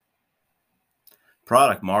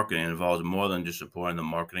Product marketing involves more than just supporting the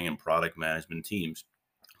marketing and product management teams.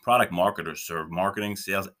 Product marketers serve marketing,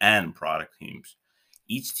 sales, and product teams.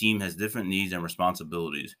 Each team has different needs and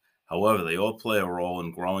responsibilities. However, they all play a role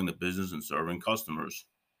in growing the business and serving customers.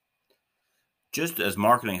 Just as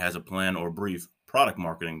marketing has a plan or brief, product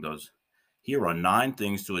marketing does. Here are 9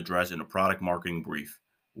 things to address in a product marketing brief.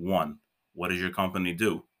 1. What does your company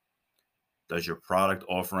do? Does your product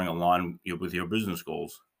offering align with your business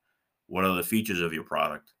goals? What are the features of your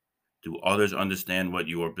product? Do others understand what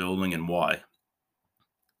you are building and why?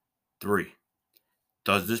 3.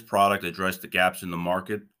 Does this product address the gaps in the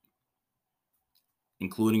market,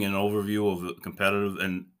 including an overview of competitive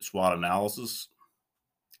and SWOT analysis?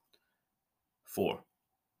 4.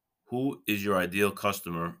 Who is your ideal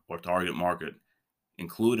customer or target market?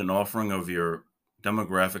 Include an offering of your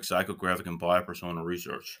demographic, psychographic, and buyer persona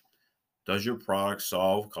research. Does your product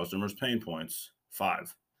solve customers' pain points?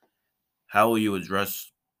 5. How will you address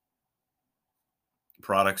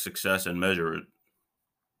product success and measure it?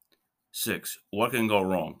 6. What can go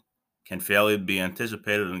wrong? Can failure be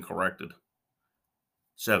anticipated and corrected?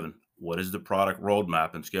 7. What is the product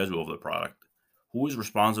roadmap and schedule of the product? Who is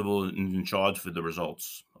responsible and in charge for the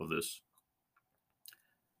results of this?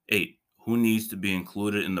 8. Who needs to be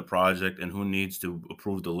included in the project and who needs to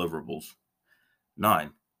approve deliverables?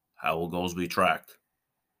 9. How will goals be tracked?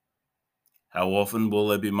 How often will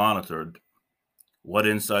they be monitored? What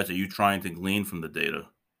insights are you trying to glean from the data?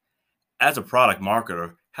 As a product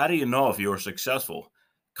marketer, how do you know if you are successful?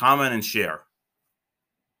 Comment and share.